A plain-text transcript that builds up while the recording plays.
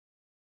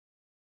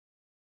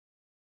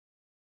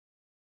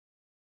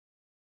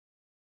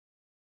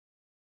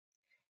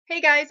Hey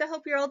guys, I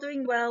hope you're all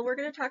doing well. We're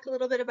going to talk a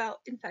little bit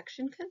about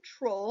infection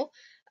control.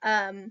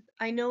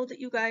 I know that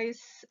you guys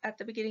at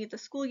the beginning of the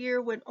school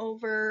year went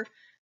over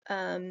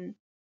um,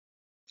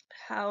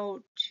 how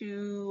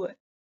to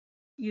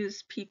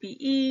use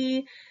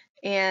PPE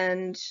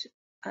and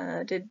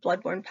did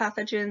bloodborne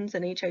pathogens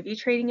and HIV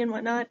training and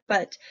whatnot,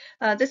 but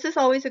this is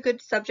always a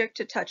good subject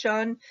to touch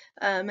on,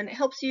 and it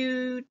helps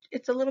you.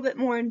 It's a little bit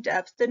more in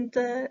depth than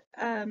the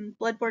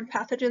bloodborne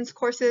pathogens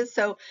courses,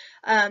 so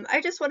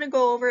I just want to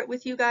go over it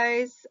with you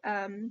guys,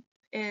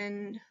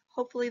 and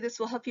hopefully this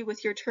will help you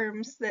with your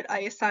terms that I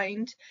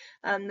assigned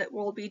that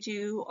will be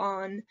due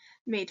on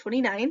May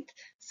 29th,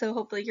 so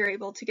hopefully you're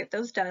able to get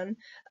those done.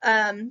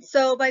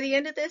 So by the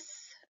end of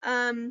this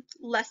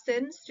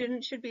lesson,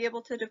 students should be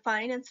able to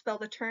define and spell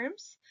the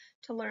terms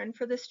to learn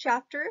for this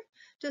chapter,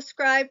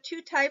 describe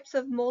two types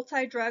of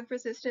multi-drug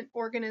resistant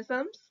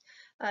organisms,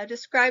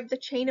 describe the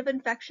chain of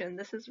infection.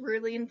 This is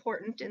really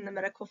important in the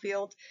medical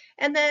field,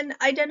 and then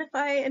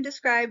identify and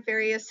describe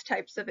various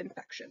types of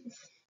infections.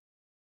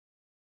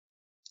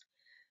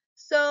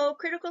 So,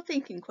 critical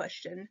thinking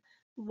question.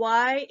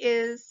 Why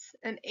is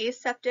an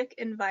aseptic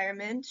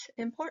environment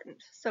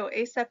important? So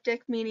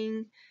aseptic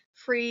meaning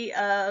free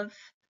of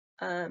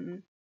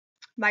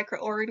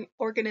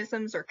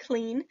microorganisms or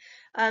clean.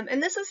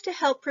 And this is to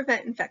help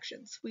prevent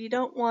infections. We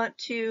don't want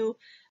to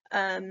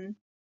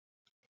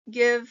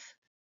give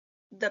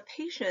the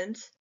patient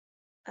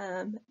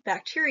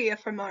bacteria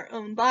from our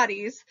own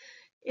bodies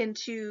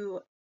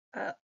into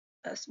a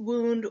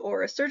wound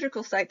or a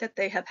surgical site that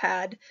they have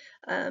had,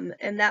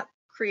 and that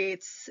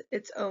creates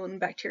its own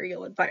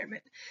bacterial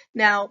environment.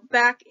 Now,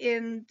 back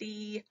in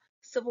the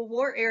Civil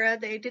War era,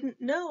 they didn't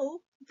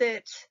know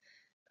that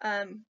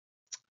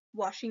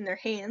washing their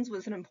hands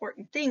was an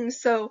important thing.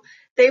 So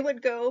they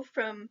would go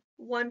from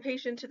one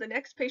patient to the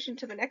next patient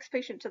to the next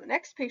patient to the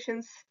next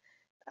patient's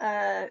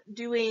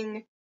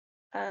doing,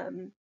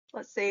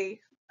 let's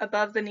say,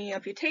 above the knee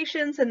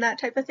amputations and that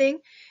type of thing.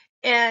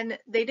 And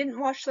they didn't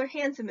wash their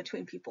hands in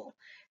between people.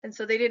 And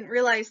so they didn't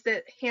realize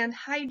that hand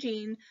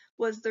hygiene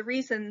was the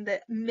reason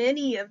that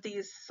many of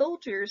these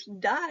soldiers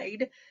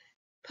died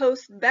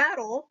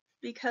post-battle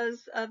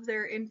because of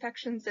their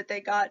infections that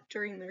they got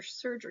during their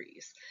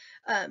surgeries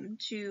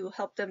to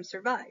help them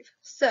survive.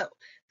 So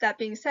that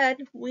being said,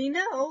 we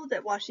know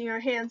that washing our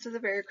hands is a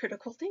very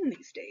critical thing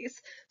these days.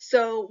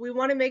 So we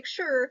want to make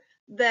sure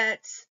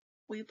that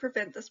we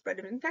prevent the spread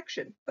of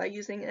infection by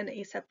using an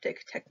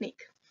aseptic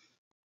technique.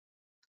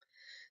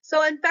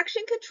 So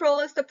infection control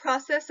is the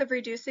process of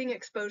reducing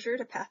exposure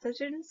to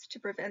pathogens to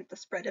prevent the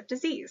spread of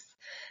disease.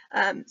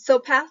 So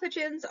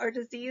pathogens are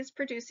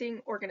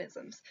disease-producing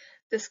organisms.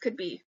 This could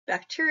be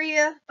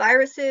bacteria,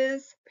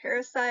 viruses,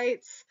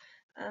 parasites,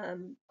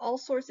 all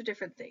sorts of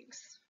different things.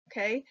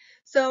 Okay,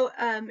 so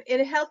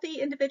in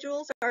healthy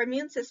individuals, our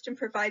immune system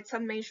provides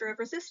some measure of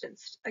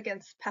resistance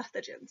against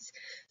pathogens.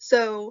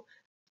 So,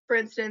 for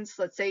instance,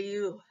 let's say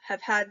you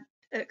have had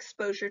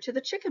exposure to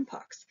the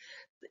chickenpox.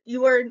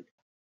 You are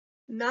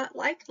not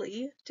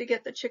likely to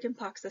get the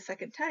chickenpox a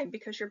second time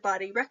because your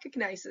body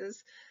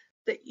recognizes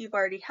that you've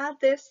already had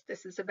this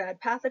is a bad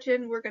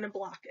pathogen, we're going to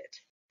block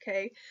it.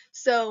 Okay,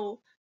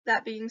 so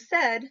that being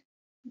said,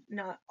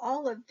 not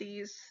all of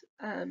these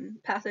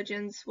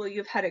pathogens will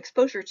you've had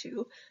exposure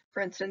to.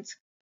 For instance,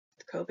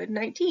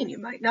 COVID-19, you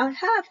might not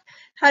have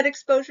had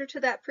exposure to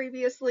that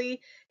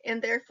previously,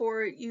 and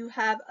therefore you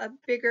have a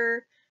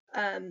bigger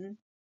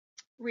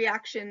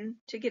reaction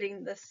to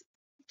getting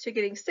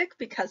sick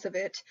because of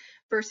it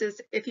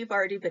versus if you've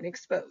already been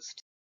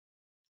exposed.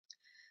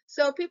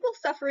 So people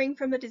suffering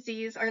from a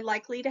disease are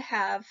likely to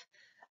have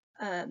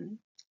a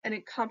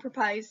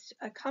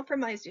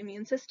compromised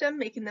immune system,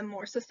 making them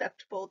more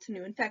susceptible to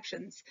new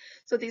infections.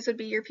 So these would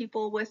be your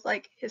people with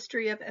like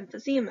history of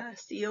emphysema,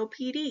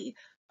 COPD,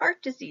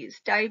 heart disease,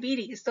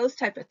 diabetes, those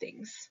type of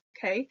things.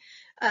 Okay,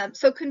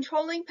 so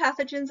controlling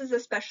pathogens is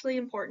especially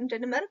important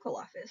in a medical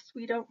office.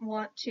 We don't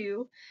want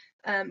to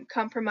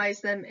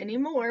compromise them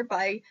anymore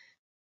by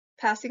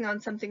passing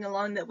on something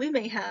along that we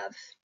may have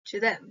to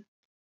them.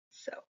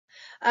 So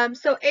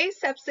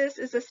asepsis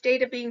is a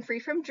state of being free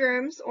from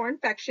germs or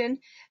infection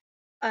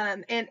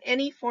and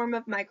any form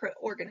of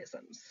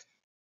microorganisms.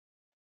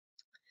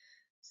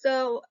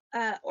 So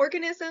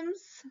organisms,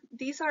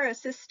 these are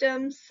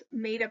systems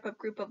made up of a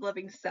group of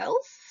living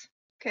cells.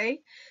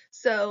 Okay,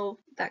 so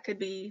that could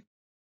be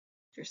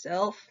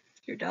yourself,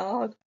 your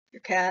dog, your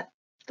cat.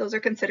 Those are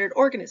considered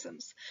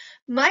organisms.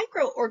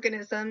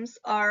 Microorganisms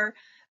are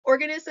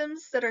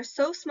organisms that are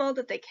so small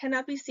that they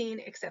cannot be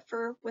seen except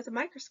for with a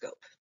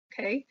microscope.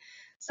 Okay,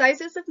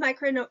 sizes of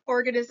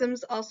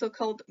microorganisms, also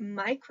called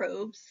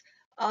microbes,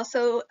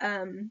 also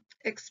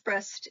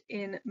expressed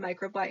in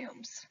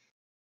microbiomes.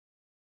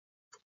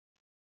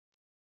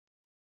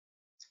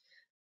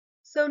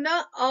 So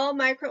not all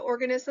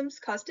microorganisms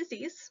cause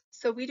disease.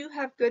 So we do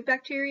have good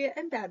bacteria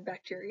and bad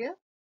bacteria.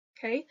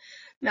 Okay,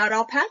 not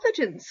all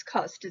pathogens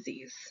cause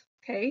disease.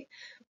 Okay,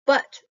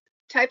 but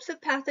types of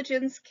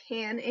pathogens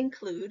can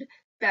include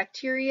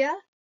bacteria,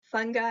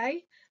 fungi,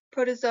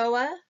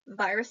 protozoa,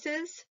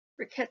 viruses,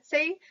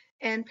 rickettsiae,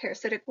 and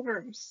parasitic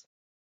worms.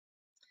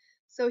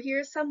 So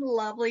here's some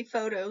lovely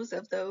photos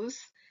of those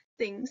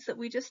things that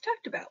we just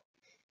talked about.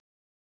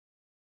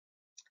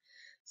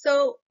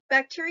 So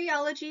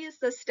bacteriology is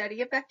the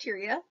study of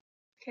bacteria,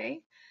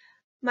 okay?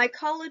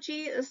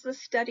 Mycology is the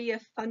study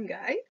of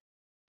fungi,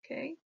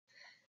 okay?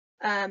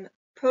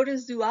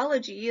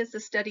 Protozoology is the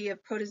study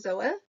of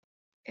protozoa,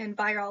 and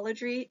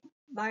virology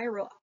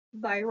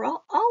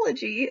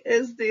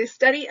is the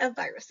study of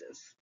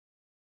viruses.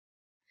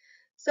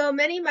 So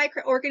many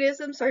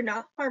microorganisms are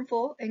not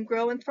harmful and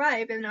grow and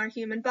thrive in our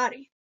human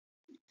body.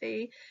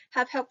 They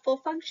have helpful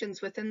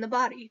functions within the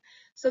body.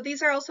 So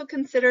these are also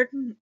considered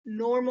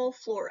normal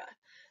flora.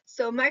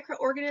 So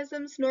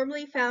microorganisms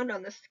normally found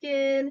on the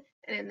skin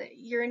and in the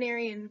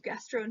urinary and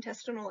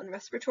gastrointestinal and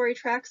respiratory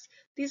tracts,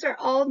 these are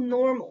all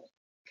normal,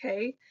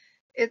 okay?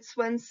 It's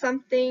when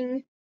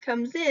something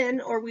comes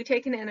in or we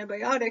take an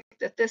antibiotic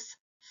that this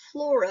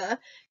flora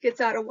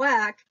gets out of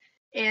whack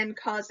and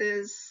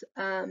causes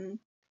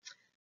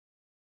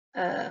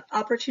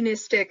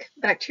opportunistic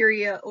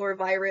bacteria or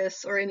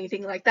virus or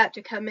anything like that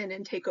to come in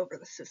and take over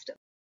the system.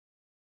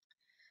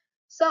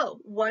 So,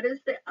 what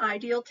is the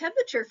ideal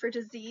temperature for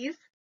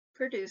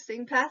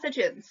disease-producing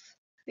pathogens?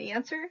 The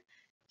answer,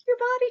 your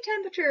body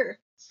temperature.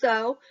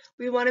 So,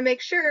 we want to make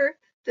sure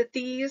that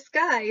these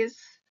guys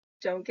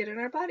don't get in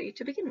our body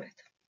to begin with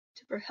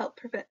to help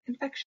prevent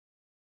infection.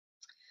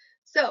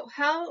 So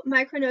how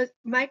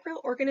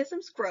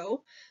microorganisms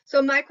grow.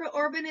 So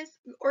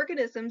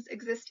microorganisms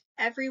exist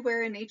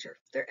everywhere in nature.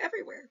 They're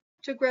everywhere.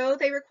 To grow,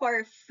 they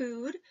require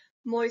food,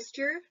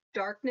 moisture,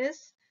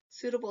 darkness,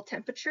 suitable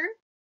temperature.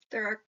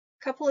 There are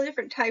a couple of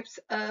different types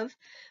of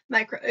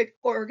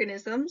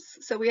microorganisms.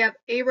 So we have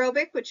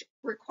aerobic, which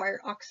require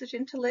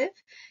oxygen to live,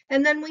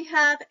 and then we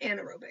have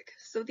anaerobic.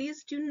 So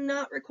these do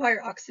not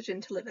require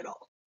oxygen to live at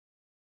all.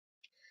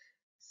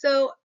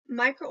 So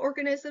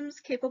microorganisms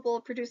capable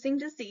of producing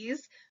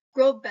disease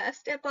grow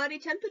best at body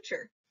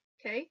temperature,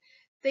 okay?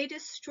 They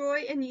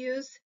destroy and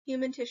use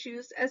human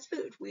tissues as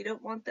food. We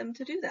don't want them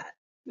to do that.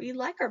 We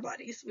like our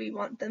bodies. We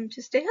want them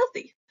to stay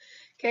healthy,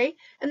 okay?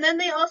 And then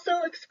they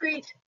also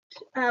excrete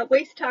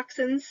waste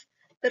toxins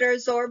that are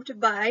absorbed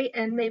by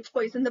and may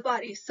poison the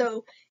body.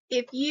 So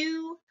if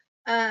you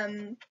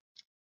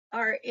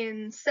are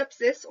in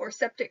sepsis or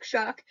septic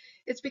shock,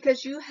 it's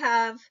because you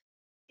have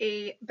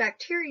a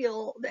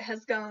bacterial that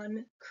has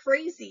gone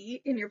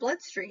crazy in your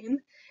bloodstream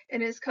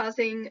and is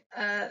causing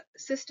a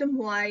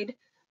system-wide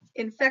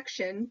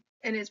infection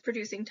and is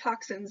producing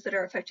toxins that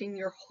are affecting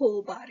your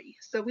whole body.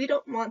 So we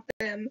don't want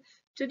them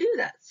to do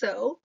that.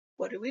 So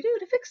what do we do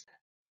to fix that?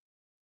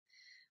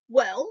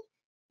 Well,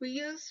 we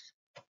use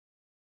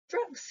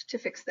drugs to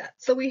fix that.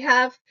 So we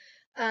have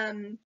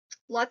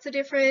lots of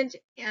different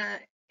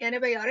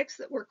antibiotics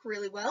that work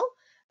really well.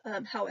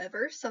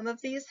 However, some of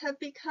these have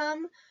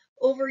become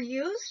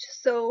overused,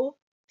 so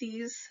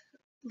these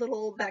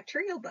little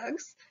bacterial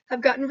bugs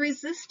have gotten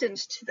resistant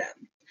to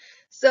them.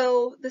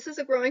 So this is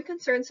a growing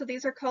concern. So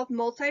these are called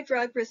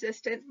multi-drug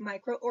resistant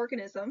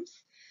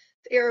microorganisms.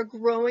 They are a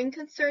growing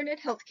concern in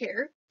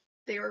healthcare.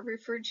 They are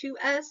referred to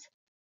as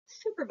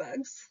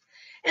superbugs,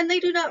 and they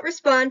do not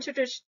respond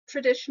to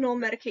traditional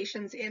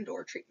medications and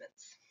or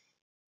treatments.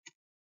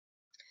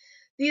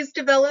 These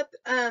develop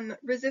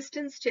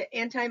resistance to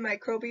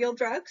antimicrobial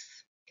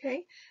drugs,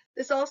 okay?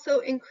 This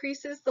also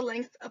increases the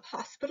length of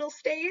hospital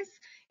stays,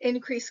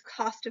 increased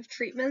cost of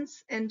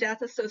treatments, and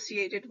death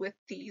associated with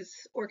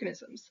these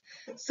organisms.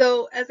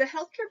 So as a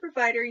healthcare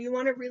provider, you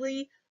want to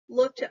really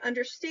look to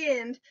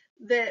understand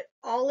that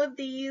all of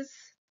these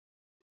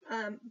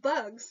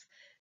bugs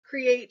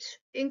create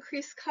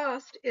increased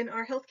cost in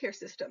our healthcare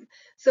system.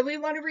 So we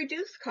want to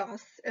reduce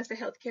costs as a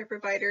healthcare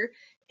provider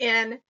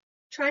and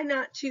try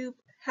not to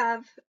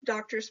have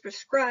doctors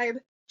prescribe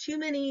too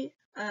many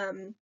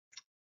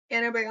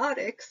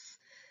antibiotics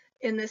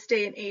in this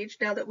day and age,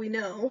 now that we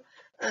know,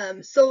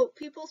 so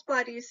people's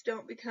bodies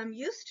don't become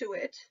used to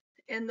it,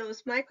 and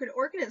those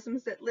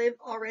microorganisms that live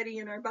already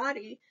in our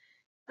body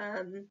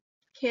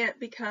can't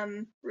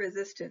become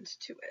resistant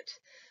to it.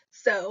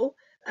 So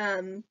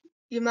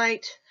you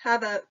might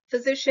have a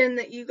physician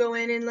that you go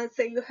in and let's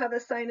say you have a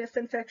sinus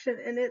infection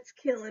and it's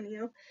killing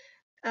you,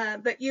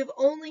 but you've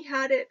only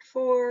had it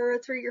for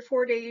 3 or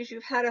 4 days,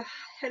 you've had a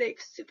headache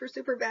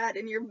super bad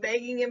and you're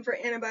begging him for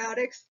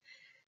antibiotics.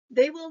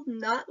 They will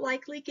not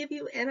likely give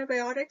you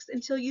antibiotics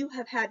until you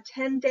have had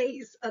 10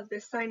 days of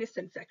this sinus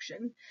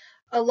infection,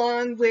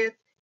 along with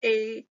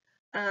a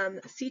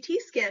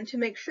CT scan to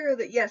make sure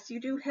that yes, you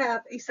do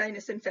have a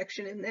sinus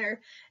infection in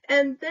there,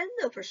 and then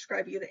they'll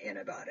prescribe you the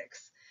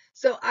antibiotics.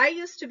 So I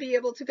used to be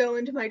able to go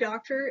into my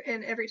doctor,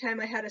 and every time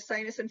I had a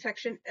sinus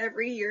infection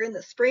every year in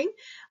the spring,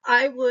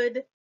 I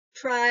would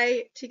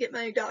try to get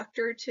my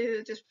doctor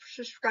to just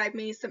prescribe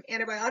me some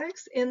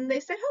antibiotics, and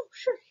they said, oh,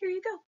 sure, here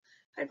you go.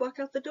 I'd walk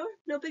out the door,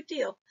 no big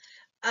deal.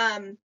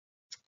 They're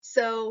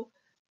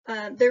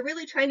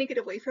really trying to get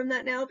away from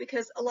that now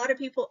because a lot of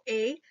people,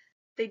 they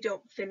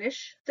don't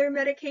finish their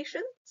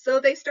medication, so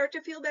they start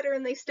to feel better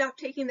and they stop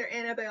taking their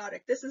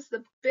antibiotic. This is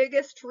the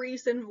biggest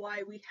reason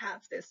why we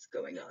have this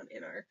going on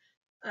in our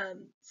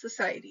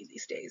society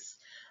these days.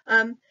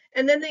 And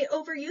then they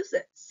overuse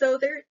it. So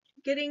they're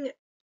getting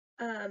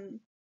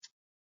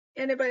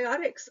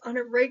antibiotics on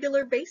a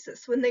regular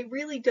basis when they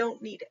really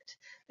don't need it.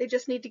 They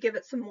just need to give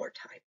it some more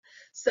time.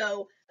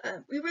 So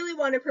we really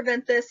want to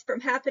prevent this from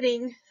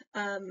happening,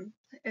 and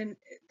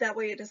that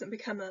way it doesn't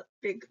become a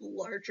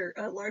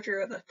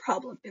larger of a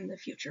problem in the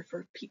future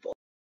for people.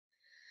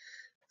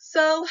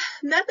 So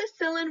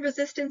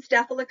methicillin-resistant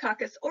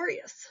Staphylococcus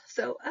aureus.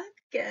 So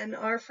again,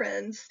 our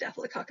friend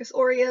Staphylococcus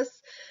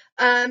aureus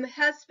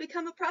has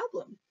become a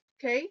problem.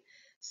 Okay,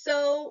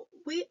 so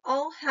we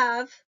all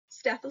have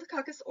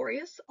Staphylococcus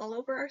aureus all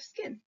over our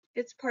skin.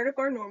 It's part of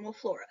our normal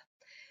flora.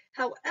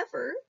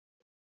 However,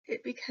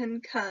 it can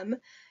become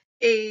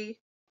a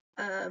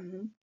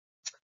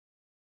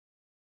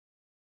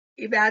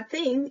bad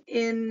thing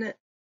in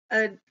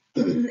a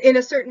in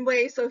a certain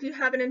way. So if you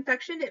have an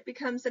infection, it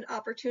becomes an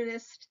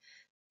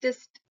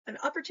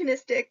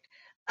opportunistic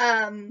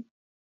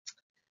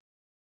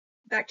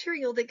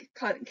bacterial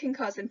that can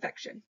cause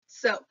infection.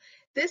 So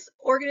this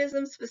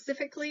organism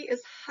specifically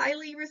is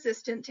highly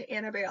resistant to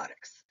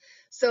antibiotics.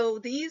 So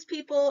these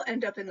people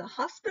end up in the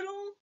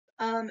hospital,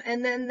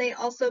 and then they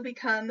also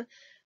become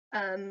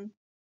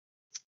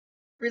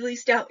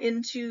released out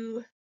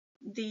into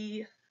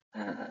the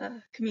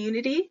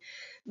community.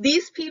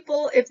 These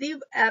people, if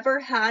you've ever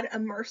had a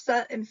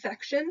MRSA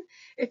infection,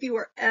 if you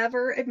were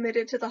ever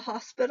admitted to the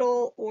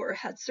hospital or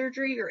had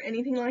surgery or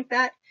anything like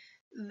that,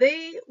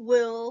 they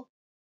will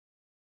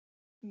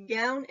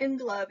gown and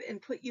glove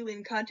and put you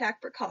in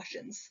contact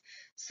precautions.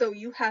 So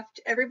you have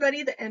to,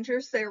 everybody that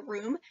enters their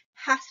room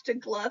has to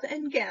glove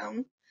and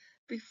gown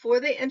before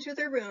they enter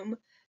their room,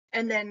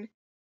 and then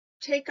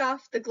take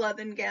off the glove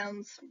and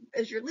gowns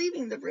as you're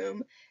leaving the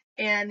room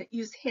and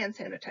use hand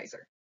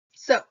sanitizer.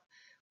 So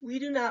we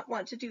do not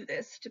want to do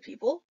this to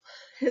people.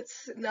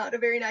 It's not a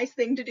very nice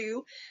thing to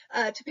do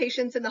to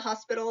patients in the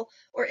hospital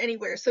or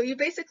anywhere. So you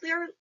basically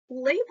are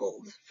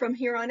labeled from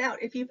here on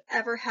out if you've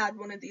ever had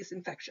one of these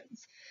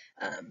infections.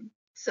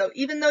 So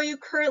even though you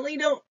currently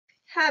don't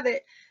have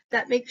it,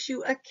 that makes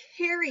you a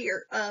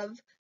carrier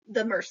of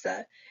the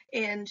MRSA,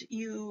 and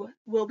you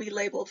will be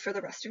labeled for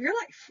the rest of your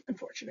life,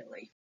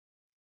 unfortunately.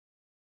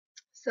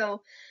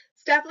 So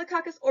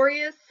Staphylococcus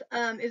aureus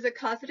is a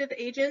causative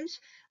agent.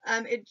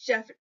 It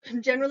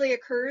generally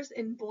occurs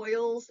in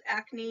boils,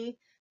 acne,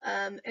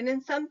 and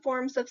in some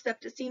forms of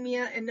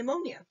septicemia and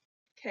pneumonia.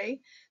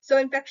 Okay, so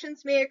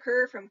infections may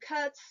occur from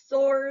cuts,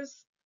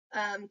 sores,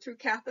 through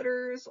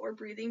catheters or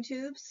breathing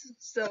tubes.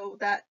 So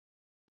that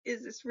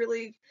is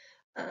really,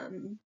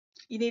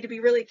 you need to be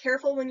really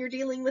careful when you're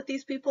dealing with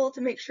these people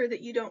to make sure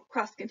that you don't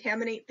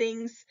cross-contaminate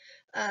things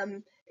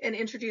and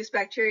introduce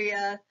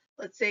bacteria,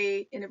 let's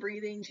say in a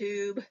breathing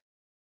tube,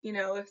 you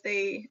know, if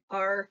they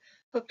are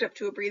hooked up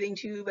to a breathing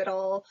tube at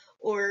all,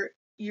 or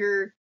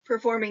you're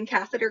performing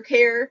catheter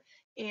care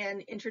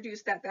and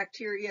introduce that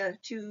bacteria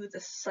to the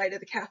side of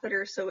the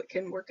catheter so it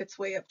can work its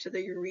way up to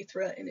the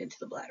urethra and into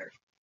the bladder.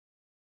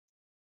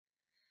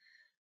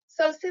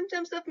 So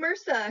symptoms of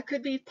MRSA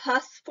could be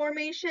pus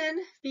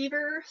formation,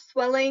 fever,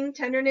 swelling,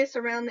 tenderness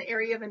around the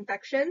area of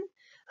infection.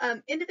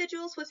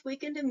 Individuals with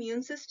weakened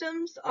immune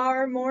systems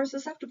are more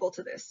susceptible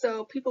to this.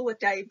 So people with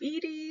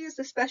diabetes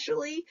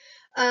especially,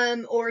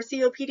 or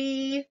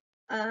COPD,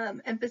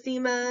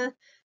 emphysema,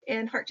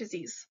 and heart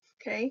disease.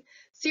 Okay,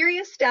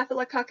 serious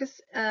Staphylococcus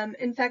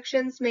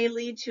infections may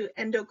lead to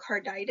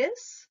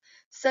endocarditis,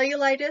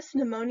 cellulitis,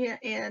 pneumonia,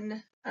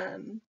 and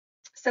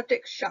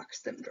septic shock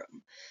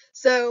syndrome.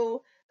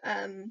 So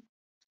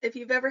if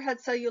you've ever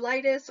had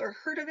cellulitis or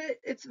heard of it,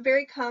 it's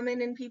very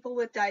common in people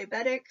with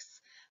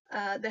diabetics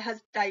that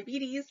has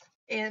diabetes,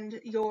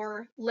 and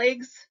your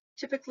legs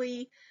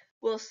typically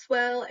will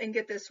swell and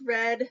get this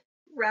red,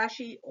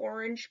 rashy,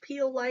 orange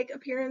peel-like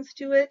appearance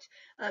to it.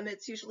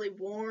 It's usually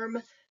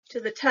warm to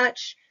the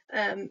touch.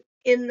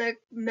 In the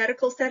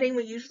medical setting,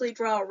 we usually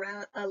draw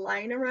a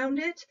line around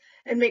it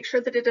and make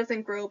sure that it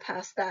doesn't grow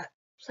past that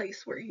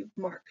place where you've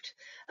marked.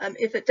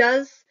 If it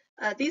does,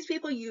 these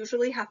people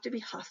usually have to be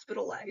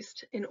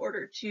hospitalized in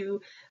order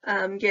to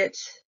get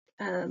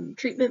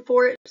treatment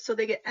for it. So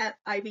they get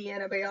IV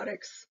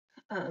antibiotics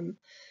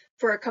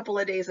for a couple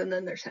of days, and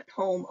then they're sent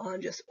home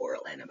on just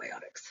oral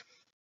antibiotics.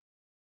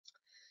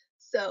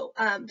 So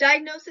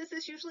diagnosis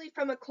is usually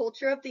from a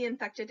culture of the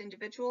infected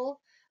individual.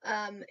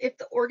 If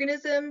the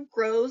organism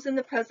grows in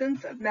the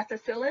presence of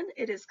methicillin,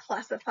 it is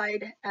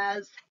classified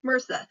as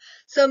MRSA.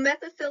 So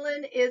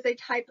methicillin is a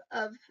type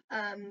of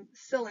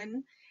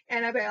psyllin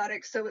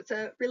antibiotic, so it's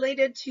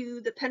related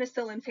to the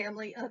penicillin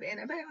family of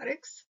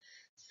antibiotics.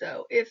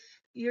 So if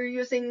you're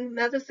using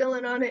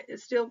methicillin on it, it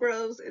still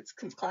grows, it's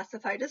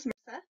classified as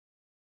MRSA.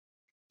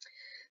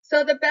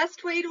 So the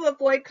best way to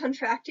avoid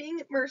contracting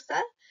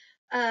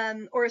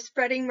MRSA or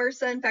spreading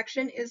MRSA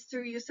infection is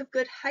through use of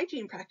good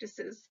hygiene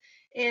practices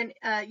and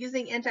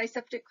using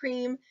antiseptic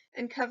cream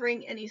and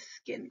covering any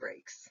skin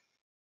breaks.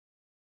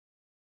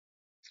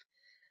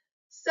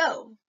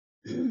 So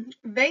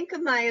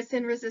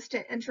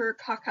vancomycin-resistant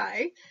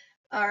enterococci,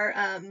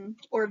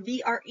 or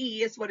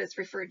VRE is what it's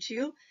referred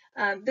to.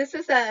 This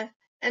is a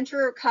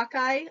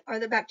Enterococci are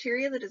the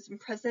bacteria that is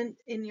present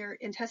in your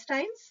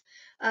intestines,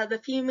 the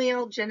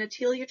female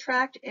genitalia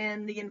tract,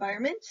 and the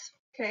environment.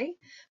 Okay,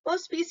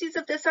 most species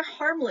of this are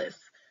harmless.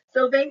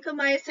 So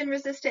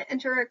vancomycin-resistant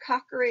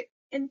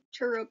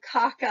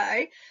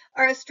enterococci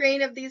are a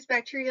strain of these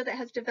bacteria that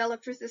has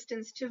developed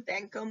resistance to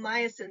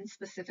vancomycin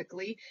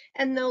specifically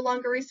and no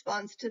longer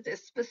responds to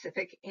this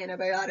specific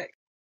antibiotic.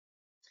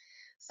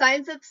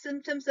 Signs of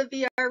symptoms of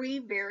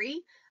VRE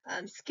vary.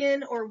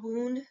 Skin or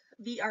wound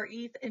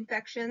VRE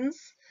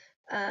infections,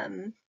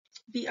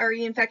 VRE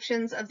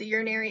infections of the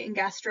urinary and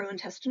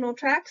gastrointestinal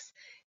tracts,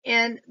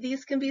 and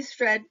these can be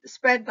spread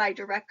by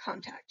direct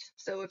contact.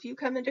 So if you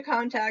come into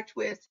contact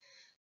with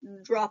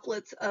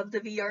droplets of the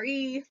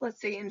VRE, let's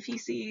say in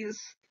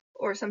feces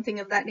or something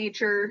of that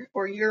nature,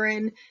 or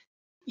urine,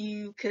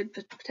 you could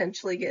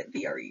potentially get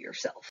VRE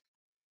yourself.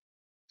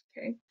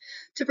 Okay.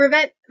 To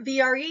prevent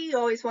VRE, you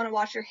always want to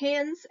wash your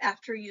hands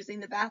after using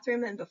the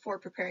bathroom and before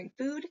preparing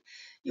food.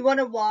 You want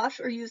to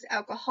wash or use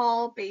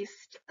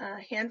alcohol-based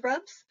hand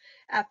rubs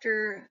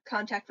after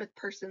contact with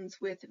persons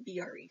with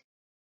VRE.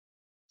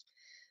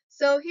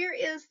 So here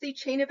is the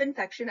chain of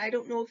infection. I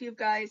don't know if you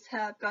guys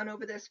have gone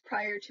over this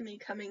prior to me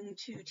coming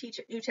to teach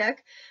at NewTek,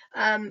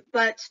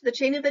 but the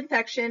chain of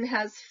infection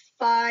has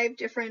 5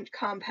 different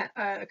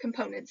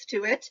components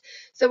to it.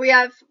 So we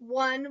have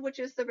 1, which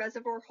is the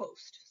reservoir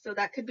host. So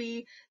that could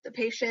be the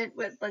patient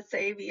with, let's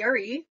say,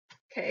 VRE.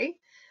 Okay.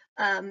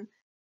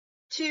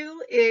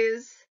 2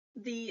 is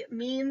the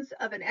means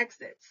of an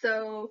exit.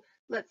 So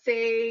let's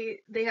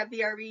say they have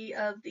VRE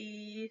of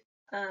the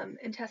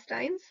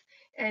intestines,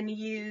 and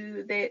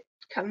that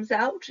comes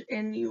out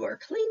and you are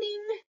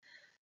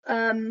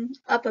cleaning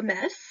up a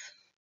mess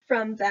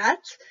from that.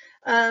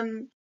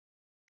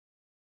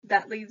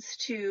 That leads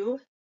to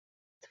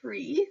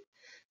 3.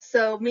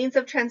 So means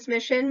of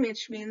transmission,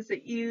 which means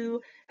that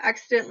you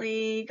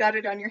accidentally got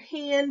it on your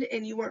hand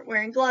and you weren't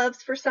wearing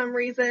gloves for some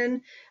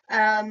reason,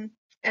 and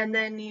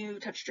then you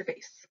touched your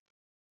face.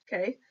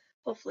 Okay,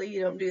 hopefully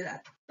you don't do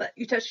that, but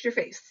you touched your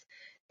face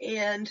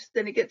and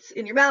then it gets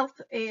in your mouth,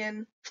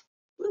 and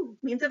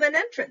means of an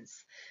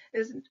entrance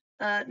is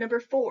number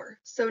 4.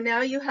 So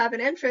now you have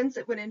an entrance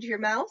that went into your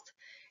mouth,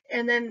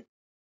 and then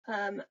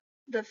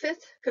the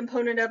 5th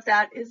component of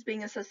that is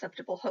being a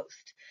susceptible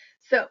host.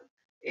 So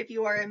if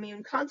you are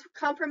immune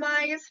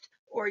compromised,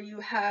 or you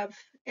have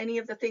any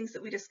of the things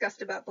that we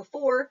discussed about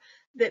before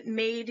that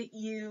made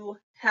you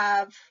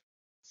have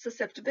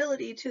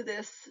susceptibility to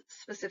this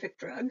specific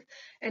drug,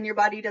 and your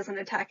body doesn't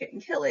attack it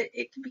and kill it,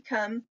 it can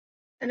become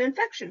an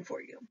infection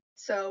for you.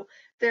 So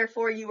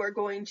therefore you are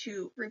going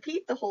to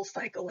repeat the whole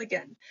cycle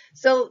again.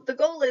 So the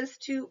goal is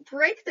to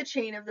break the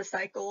chain of the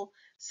cycle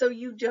so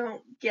you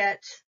don't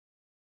get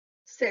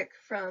sick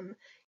from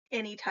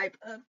any type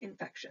of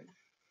infection.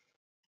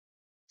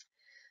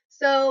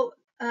 So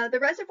the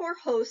reservoir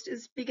host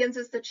begins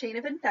as the chain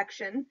of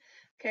infection.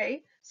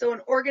 Okay, so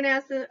an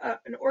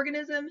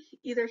organism,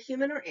 either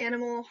human or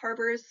animal,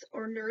 harbors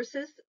or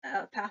nurses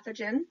a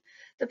pathogen.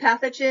 The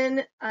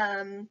pathogen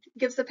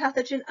gives the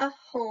pathogen a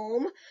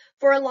home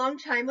for a long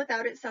time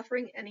without it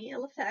suffering any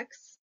ill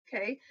effects.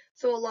 Okay,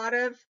 so a lot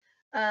of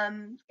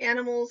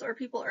animals or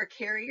people are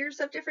carriers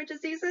of different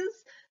diseases,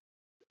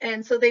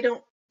 and so they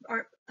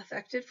aren't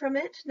affected from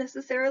it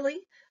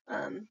necessarily.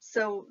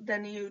 So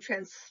then you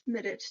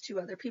transmit it to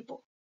other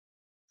people.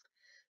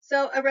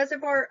 So a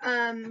reservoir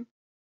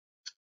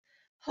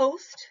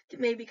host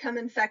may become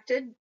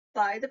infected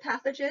by the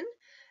pathogen.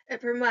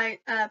 It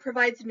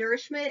provides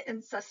nourishment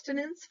and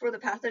sustenance for the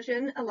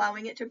pathogen,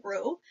 allowing it to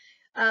grow.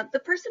 The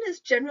person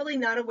is generally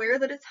not aware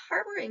that it's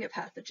harboring a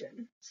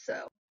pathogen.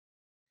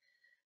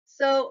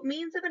 So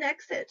means of an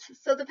exit.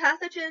 So the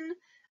pathogen,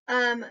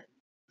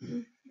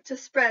 to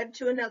spread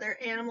to another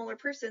animal or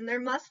person, there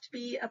must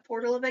be a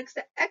portal of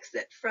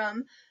exit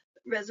from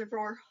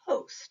reservoir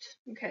host.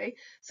 Okay,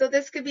 so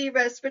this could be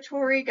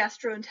respiratory,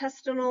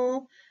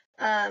 gastrointestinal,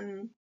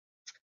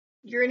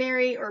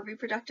 urinary or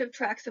reproductive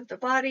tracts of the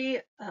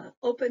body,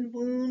 open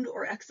wound,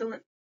 or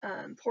excellent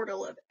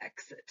portal of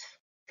exit.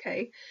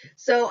 Okay,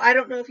 so I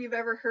don't know if you've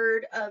ever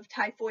heard of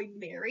Typhoid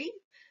Mary.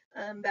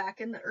 Back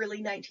in the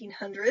early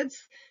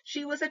 1900s,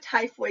 she was a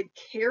typhoid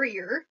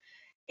carrier,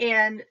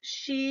 and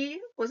she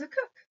was a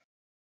cook.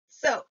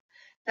 So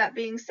that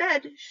being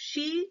said,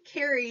 she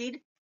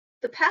carried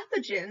the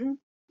pathogen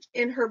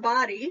in her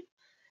body,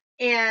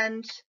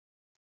 and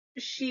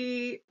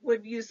she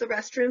would use the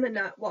restroom and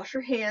not wash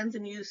her hands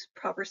and use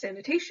proper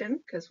sanitation,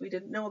 because we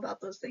didn't know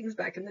about those things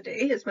back in the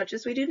day as much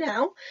as we do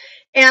now.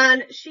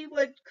 And she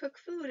would cook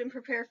food and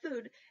prepare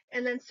food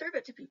and then serve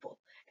it to people.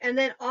 And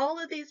then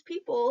all of these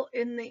people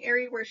in the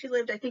area where she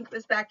lived, I think it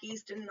was back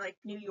east in like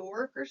New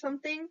York or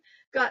something,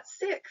 got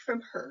sick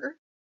from her.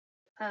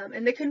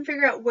 And they couldn't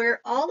figure out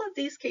where all of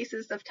these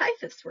cases of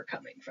typhus were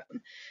coming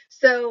from.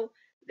 So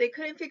they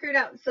couldn't figure it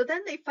out. So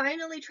then they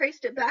finally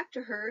traced it back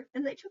to her,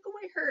 and they took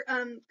away her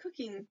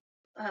cooking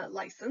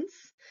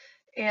license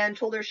and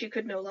told her she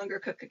could no longer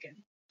cook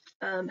again.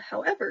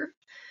 However,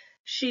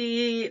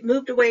 she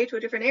moved away to a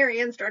different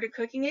area and started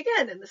cooking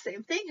again, and the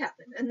same thing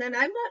happened. And then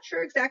I'm not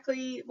sure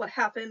exactly what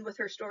happened with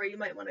her story. You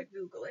might want to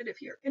Google it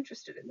if you're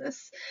interested in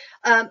this.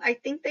 I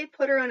think they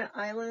put her on an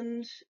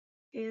island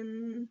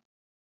in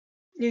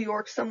New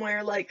York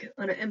somewhere, like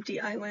on an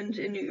empty island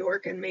in New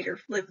York, and made her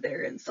live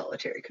there in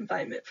solitary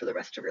confinement for the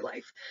rest of her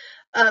life.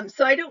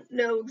 So I don't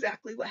know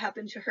exactly what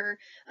happened to her,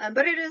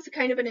 but it is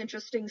kind of an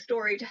interesting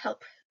story to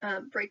help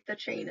break the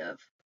chain of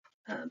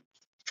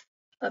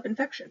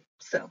infection.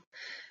 So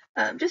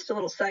just a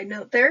little side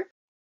note there.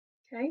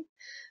 Okay.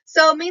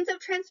 So means of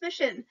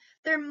transmission.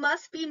 There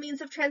must be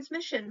means of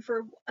transmission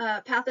for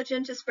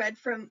pathogen to spread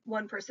from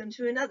one person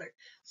to another.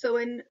 So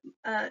in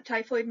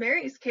Typhoid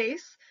Mary's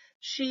case,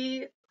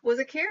 she was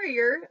a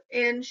carrier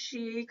and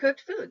she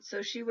cooked food.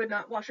 So she would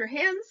not wash her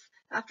hands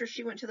after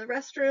she went to the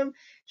restroom.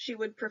 She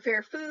would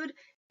prepare food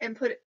and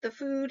put the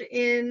food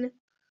in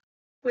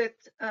with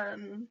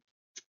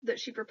that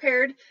she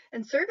prepared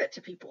and serve it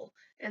to people.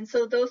 And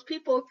so those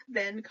people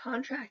then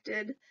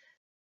contracted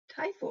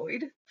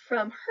typhoid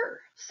from her.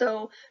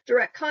 So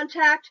direct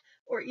contact,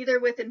 or either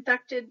with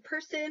infected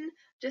person,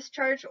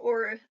 discharge,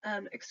 or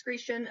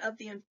excretion of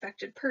the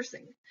infected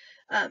person.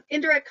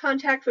 Indirect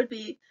contact would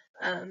be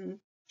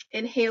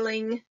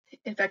inhaling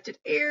infected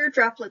air,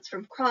 droplets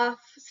from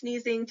cough,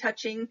 sneezing,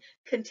 touching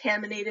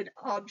contaminated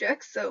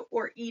objects,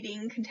 or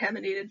eating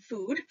contaminated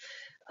food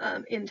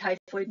in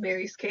Typhoid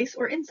Mary's case,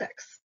 or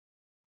insects.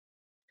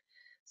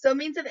 So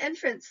means of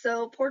entrance,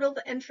 so portal of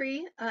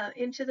entry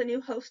into the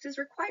new host is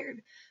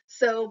required.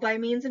 So by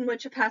means in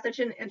which a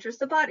pathogen enters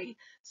the body.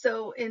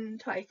 So in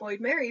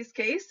Typhoid Mary's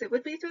case, it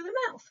would be through the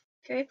mouth.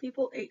 Okay,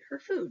 people ate her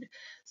food.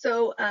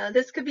 So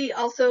this could be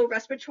also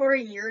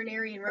respiratory,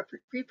 urinary, and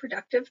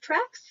reproductive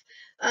tracts,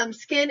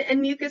 skin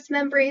and mucous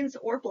membranes,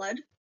 or blood.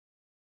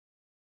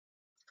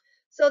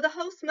 So the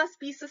host must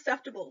be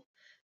susceptible,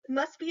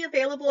 must be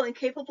available and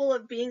capable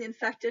of being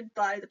infected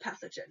by the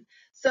pathogen.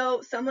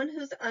 So someone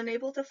who's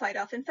unable to fight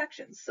off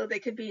infections. So they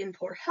could be in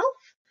poor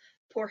health,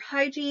 poor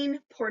hygiene,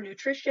 poor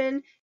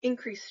nutrition,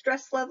 increased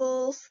stress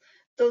levels,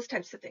 those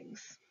types of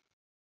things.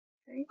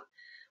 Okay.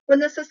 When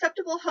the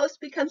susceptible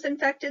host becomes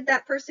infected,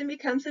 that person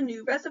becomes a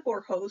new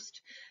reservoir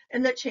host,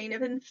 and the chain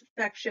of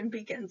infection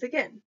begins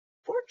again.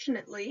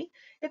 Fortunately,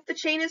 if the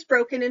chain is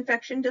broken,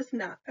 infection does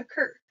not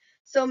occur.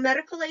 So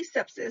medical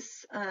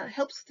asepsis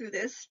helps through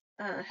this,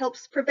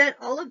 helps prevent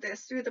all of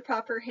this through the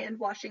proper hand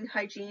washing,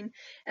 hygiene,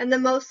 and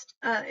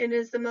it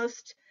is the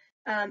most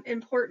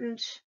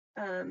important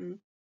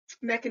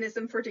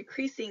mechanism for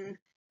decreasing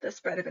the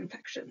spread of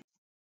infection.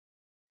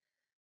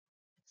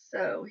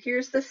 So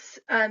here's the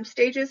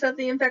stages of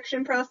the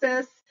infection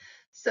process.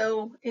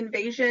 So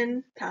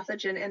invasion,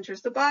 pathogen enters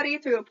the body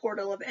through a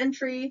portal of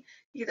entry,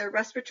 either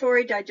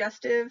respiratory,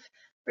 digestive,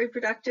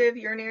 reproductive,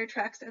 urinary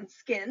tracts, and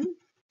skin.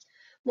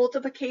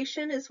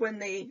 Multiplication is when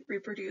they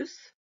reproduce.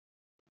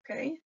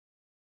 Okay.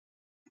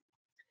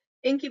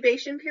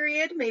 Incubation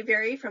period may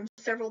vary from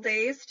several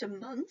days to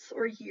months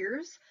or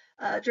years,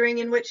 during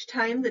in which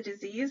time the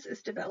disease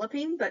is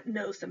developing but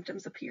no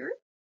symptoms appear.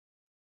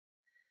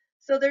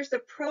 So there's the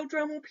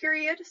prodromal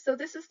period. So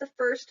this is the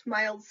first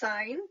mild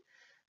sign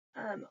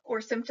or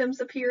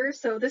symptoms appear.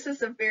 So this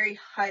is a very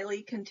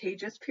highly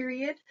contagious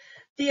period.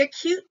 The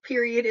acute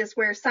period is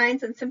where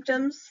signs and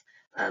symptoms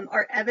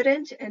are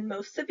evident and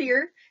most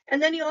severe.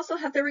 And then you also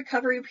have the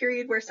recovery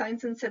period where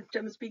signs and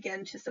symptoms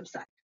begin to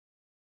subside.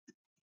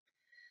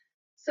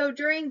 So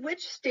during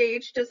which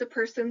stage does a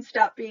person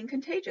stop being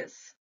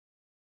contagious?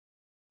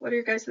 What are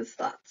your guys'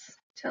 thoughts?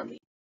 Tell me.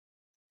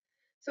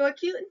 So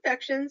acute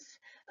infections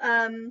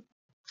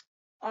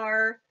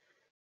are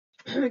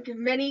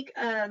many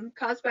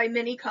caused by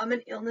many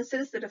common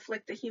illnesses that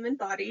afflict the human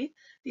body.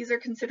 These are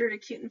considered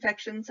acute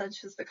infections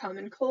such as the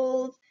common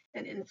cold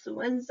and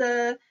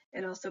influenza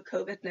and also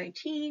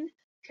COVID-19.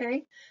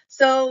 Okay,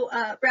 so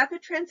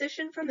rapid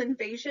transition from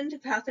invasion to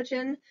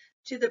pathogen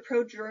to the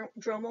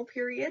prodromal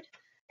period,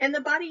 and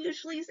the body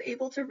usually is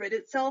able to rid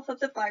itself of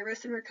the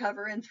virus and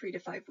recover in 3 to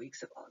 5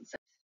 weeks of onset.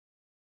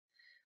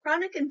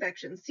 Chronic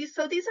infections.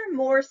 So these are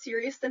more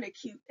serious than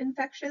acute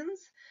infections.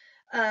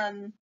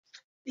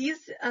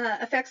 These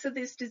effects of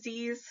this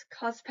disease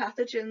cause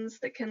pathogens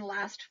that can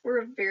last for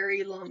a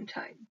very long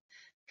time.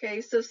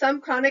 Okay, so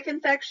some chronic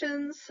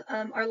infections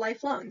are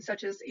lifelong,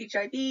 such as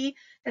HIV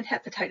and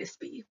hepatitis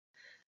B.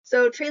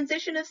 So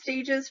transition of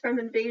stages from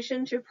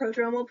invasion to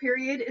prodromal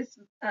period is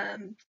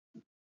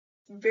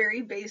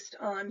very based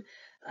on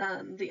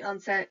the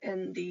onset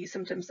and the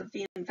symptoms of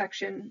the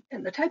infection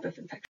and the type of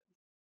infection.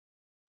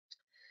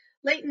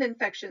 Latent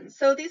infections.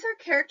 So these are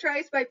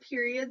characterized by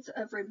periods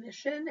of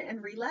remission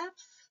and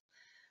relapse.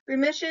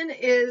 Remission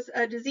is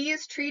a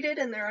disease treated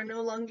and there are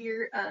no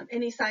longer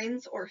any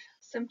signs or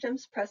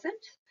symptoms present.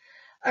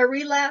 A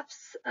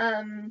relapse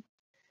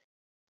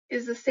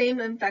is the same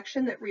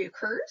infection that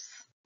reoccurs.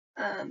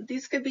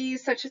 These could be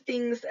such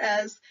things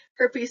as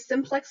herpes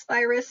simplex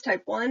virus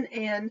type 1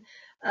 and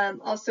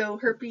also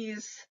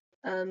herpes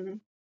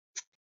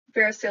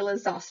varicella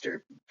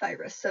zoster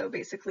virus, so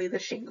basically the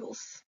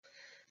shingles.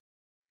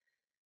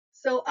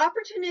 So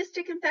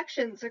opportunistic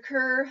infections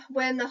occur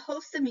when the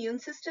host's immune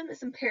system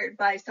is impaired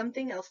by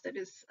something else that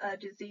is a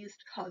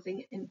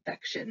disease-causing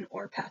infection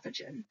or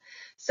pathogen.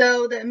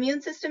 So the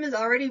immune system is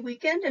already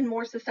weakened and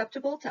more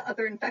susceptible to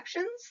other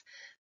infections.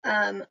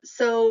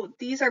 So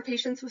these are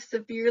patients with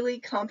severely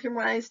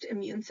compromised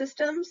immune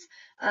systems.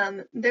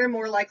 They're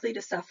more likely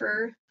to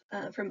suffer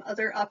from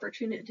other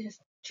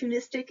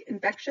opportunistic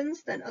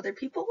infections than other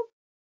people.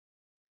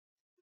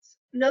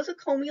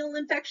 Nosocomial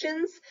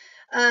infections.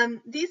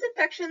 These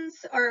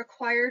infections are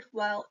acquired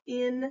while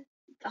in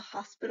the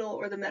hospital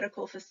or the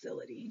medical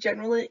facility,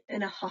 generally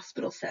in a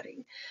hospital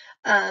setting.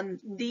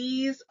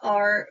 These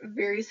are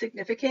very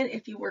significant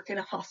if you work in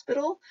a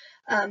hospital.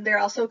 They're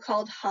also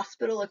called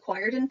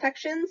hospital-acquired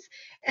infections,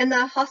 and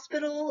the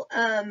hospital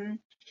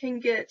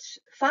can get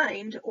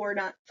fined or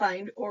not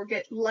fined or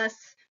get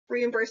less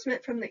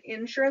reimbursement from the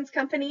insurance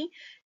company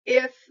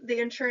if the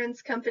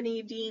insurance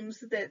company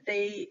deems that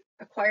they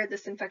acquired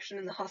this infection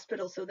in the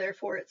hospital, so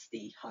therefore it's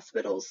the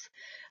hospital's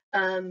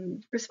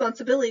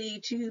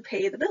responsibility to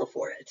pay the bill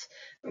for it.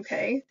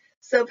 Okay,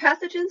 so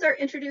pathogens are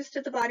introduced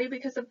to the body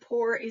because of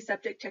poor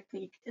aseptic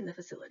technique in the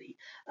facility.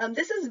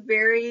 This is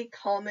very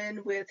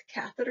common with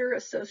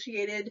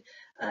catheter-associated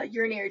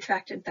urinary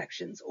tract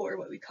infections, or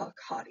what we call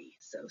CAUTI,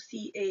 so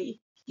CAUTI.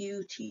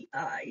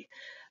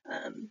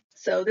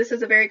 So this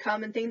is a very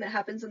common thing that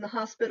happens in the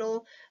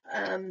hospital,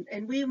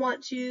 and we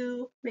want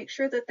to make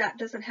sure that that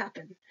doesn't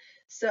happen.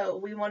 So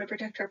we want to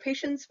protect our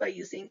patients by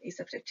using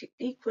aseptic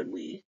technique when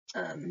we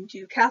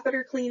do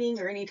catheter cleaning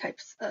or any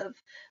types of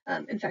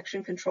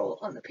infection control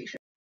on the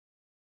patient.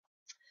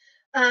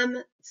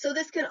 So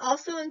this can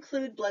also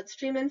include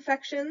bloodstream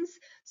infections.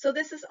 So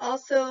this is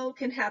also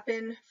can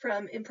happen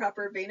from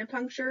improper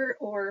venipuncture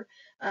or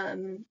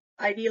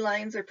IV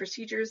lines or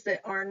procedures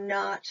that are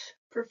not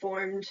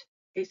performed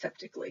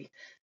aseptically,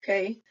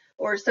 okay?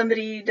 Or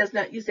somebody does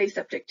not use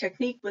aseptic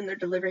technique when they're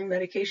delivering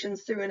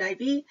medications through an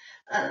IV,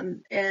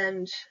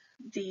 and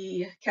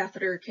the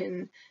catheter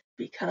can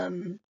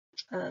become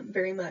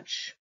very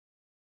much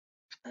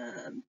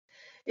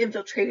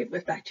infiltrated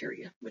with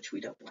bacteria, which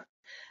we don't want.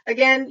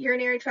 Again,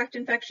 urinary tract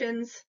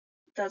infections,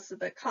 that's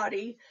the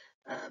CAUTI,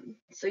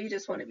 so you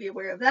just want to be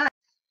aware of that.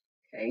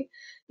 Okay.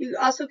 You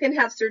also can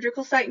have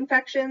surgical site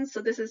infections, so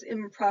this is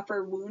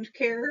improper wound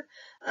care.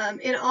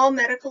 In all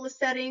medical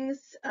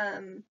settings,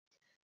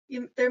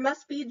 there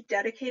must be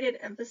dedicated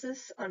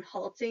emphasis on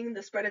halting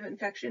the spread of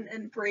infection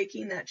and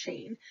breaking that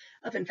chain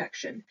of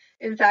infection.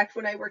 In fact,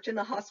 when I worked in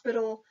the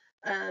hospital,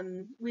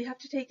 we have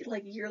to take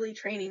like yearly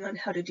training on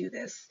how to do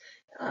this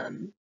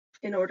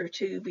in order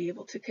to be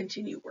able to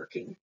continue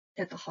working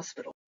at the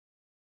hospital.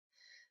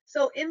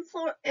 So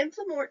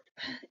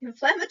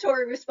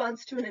inflammatory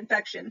response to an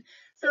infection.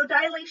 So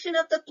dilation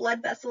of the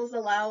blood vessels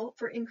allow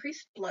for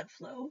increased blood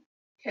flow.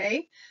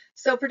 Okay,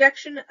 so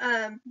production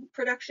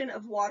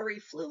of watery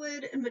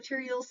fluid and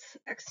materials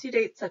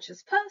exudate such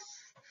as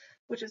pus,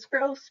 which is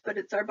gross, but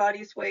it's our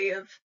body's way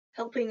of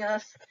helping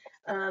us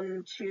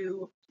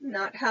to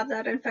not have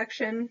that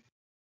infection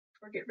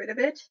or get rid of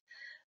it.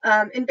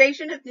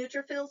 Invasion of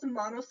neutrophils and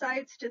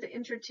monocytes to the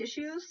injured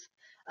tissues.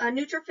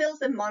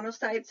 Neutrophils and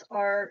monocytes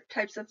are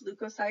types of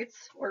leukocytes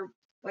or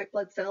white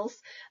blood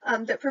cells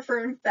that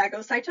perform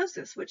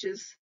phagocytosis, which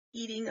is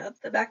eating of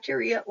the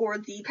bacteria or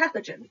the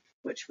pathogen,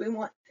 which we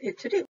want it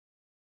to do.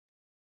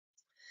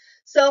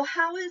 So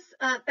how is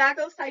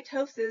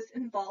phagocytosis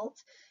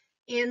involved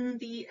in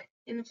the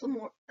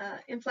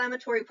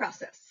inflammatory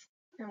process?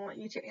 I want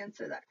you to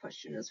answer that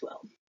question as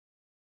well.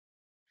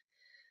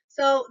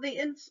 So the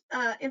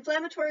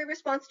inflammatory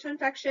response to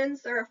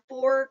infections, there are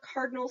 4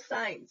 cardinal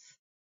signs: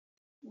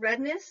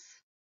 redness,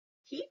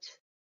 heat,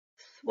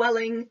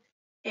 swelling,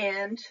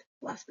 and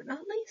last but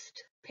not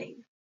least,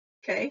 pain.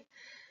 Okay,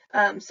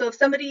 so if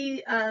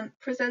somebody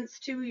presents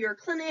to your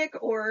clinic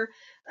or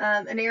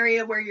an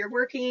area where you're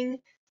working,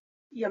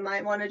 you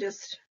might want to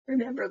just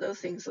remember those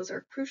things. Those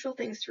are crucial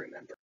things to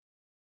remember.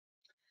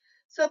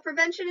 So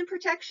prevention and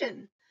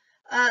protection.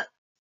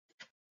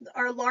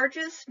 Our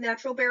largest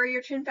natural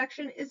barrier to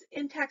infection is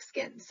intact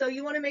skin. So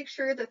you want to make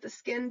sure that the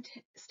skin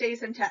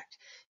stays intact.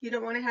 You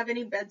don't want to have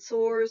any bed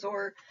sores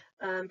or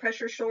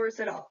pressure sores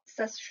at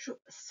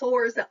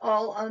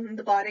all on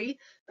the body,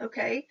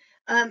 okay?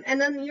 And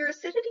then your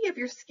acidity of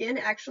your skin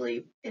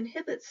actually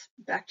inhibits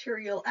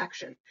bacterial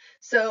action.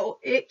 So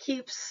it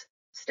keeps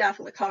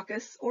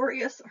Staphylococcus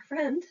aureus, our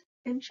friend,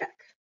 in check.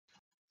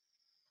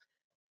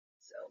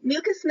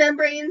 Mucous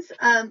membranes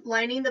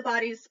lining the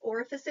body's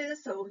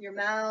orifices, so your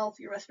mouth,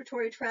 your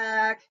respiratory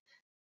tract,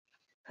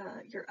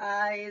 your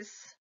eyes,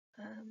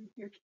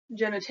 your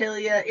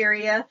genitalia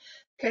area,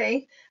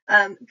 okay?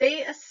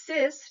 They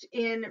assist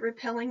in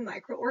repelling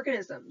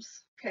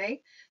microorganisms,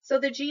 okay? So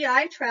the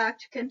GI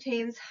tract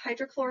contains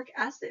hydrochloric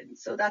acid,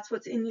 so that's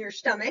what's in your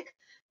stomach,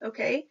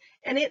 okay?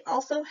 And it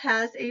also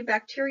has a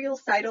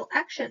bactericidal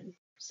action,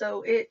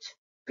 so it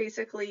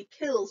basically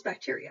kills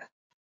bacteria.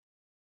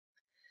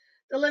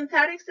 The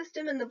lymphatic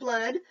system in the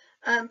blood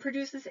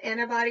produces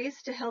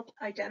antibodies to help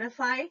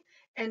identify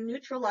and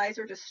neutralize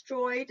or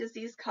destroy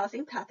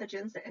disease-causing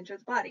pathogens that enter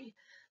the body.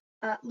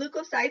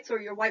 leukocytes, or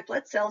your white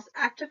blood cells,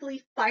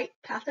 actively fight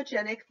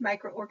pathogenic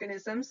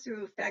microorganisms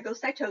through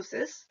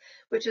phagocytosis,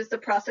 which is the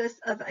process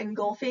of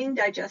engulfing,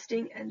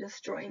 digesting, and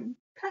destroying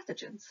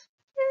pathogens.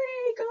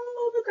 Yay, go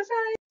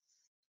leukocytes!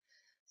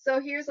 So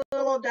here's a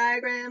little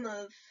diagram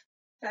of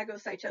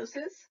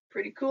phagocytosis.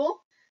 Pretty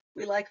cool.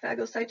 We like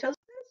phagocytosis.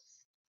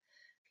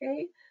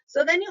 Okay,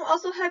 so then you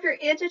also have your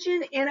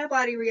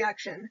antigen-antibody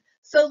reaction.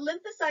 So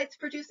lymphocytes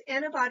produce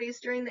antibodies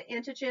during the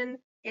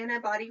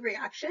antigen-antibody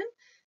reaction.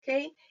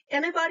 Okay,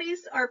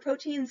 antibodies are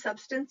protein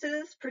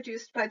substances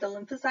produced by the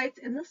lymphocytes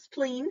in the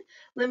spleen,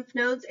 lymph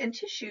nodes, and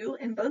tissue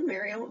and bone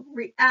marrow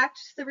react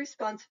to the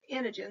response of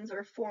antigens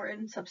or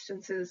foreign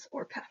substances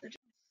or pathogens.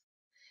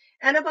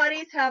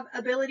 Antibodies have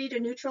ability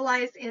to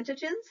neutralize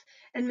antigens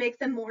and make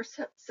them more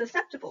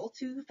susceptible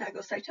to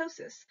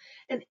phagocytosis.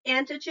 An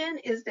antigen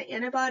is the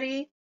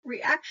antibody.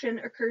 Reaction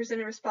occurs in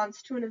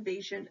response to an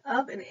invasion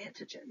of an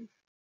antigen.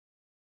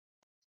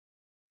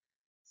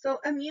 So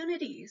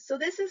immunity. So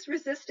this is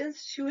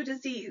resistance to a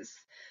disease.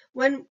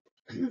 When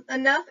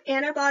enough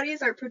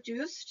antibodies are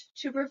produced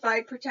to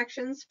provide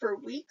protections for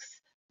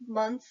weeks,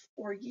 months,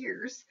 or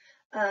years,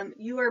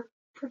 you are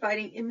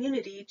providing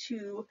immunity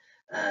to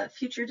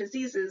future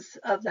diseases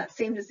of that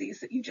same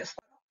disease that you just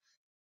fought off.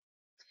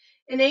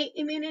 Innate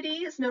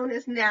immunity is known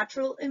as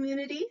natural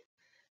immunity.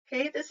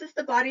 Okay, this is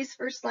the body's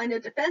first line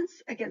of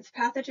defense against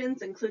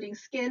pathogens, including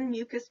skin,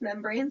 mucous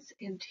membranes,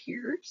 and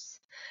tears.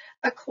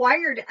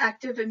 Acquired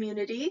active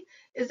immunity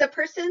is a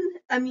person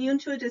immune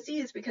to a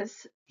disease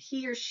because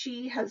he or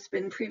she has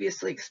been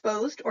previously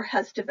exposed or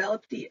has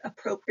developed the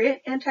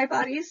appropriate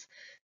antibodies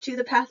to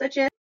the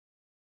pathogen.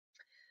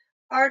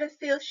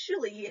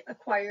 Artificially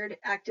acquired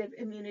active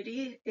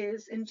immunity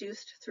is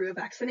induced through a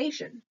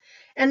vaccination.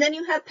 And then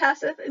you have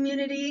passive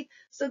immunity.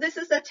 So this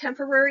is a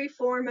temporary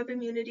form of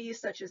immunity,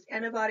 such as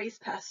antibodies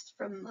passed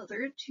from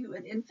mother to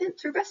an infant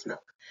through breast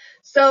milk.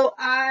 So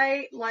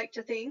I like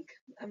to think,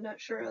 I'm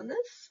not sure on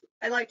this,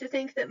 I like to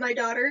think that my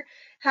daughter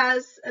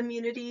has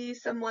immunity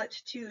somewhat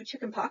to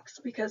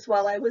chickenpox because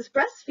while I was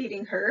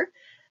breastfeeding her,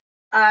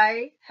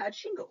 I had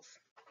shingles.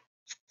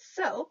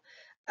 So,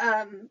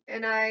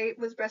 and I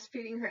was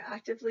breastfeeding her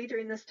actively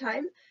during this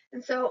time.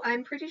 And so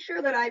I'm pretty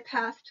sure that I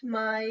passed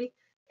my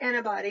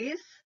antibodies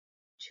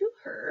to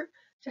her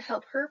to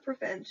help her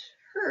prevent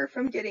her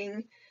from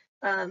getting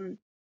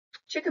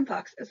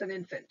chickenpox as an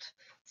infant.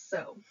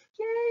 So,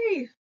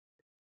 yay!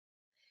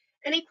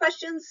 Any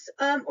questions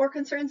or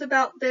concerns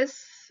about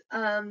this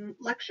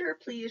lecture,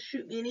 please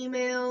shoot me an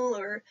email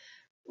or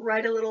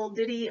write a little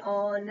ditty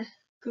on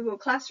Google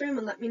Classroom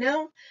and let me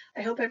know.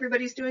 I hope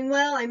everybody's doing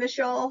well. I miss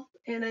y'all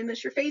and I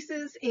miss your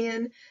faces,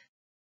 and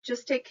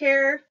just take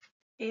care,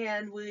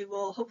 and we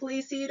will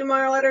hopefully see you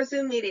tomorrow at our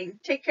Zoom meeting.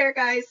 Take care,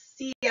 guys.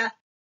 See ya.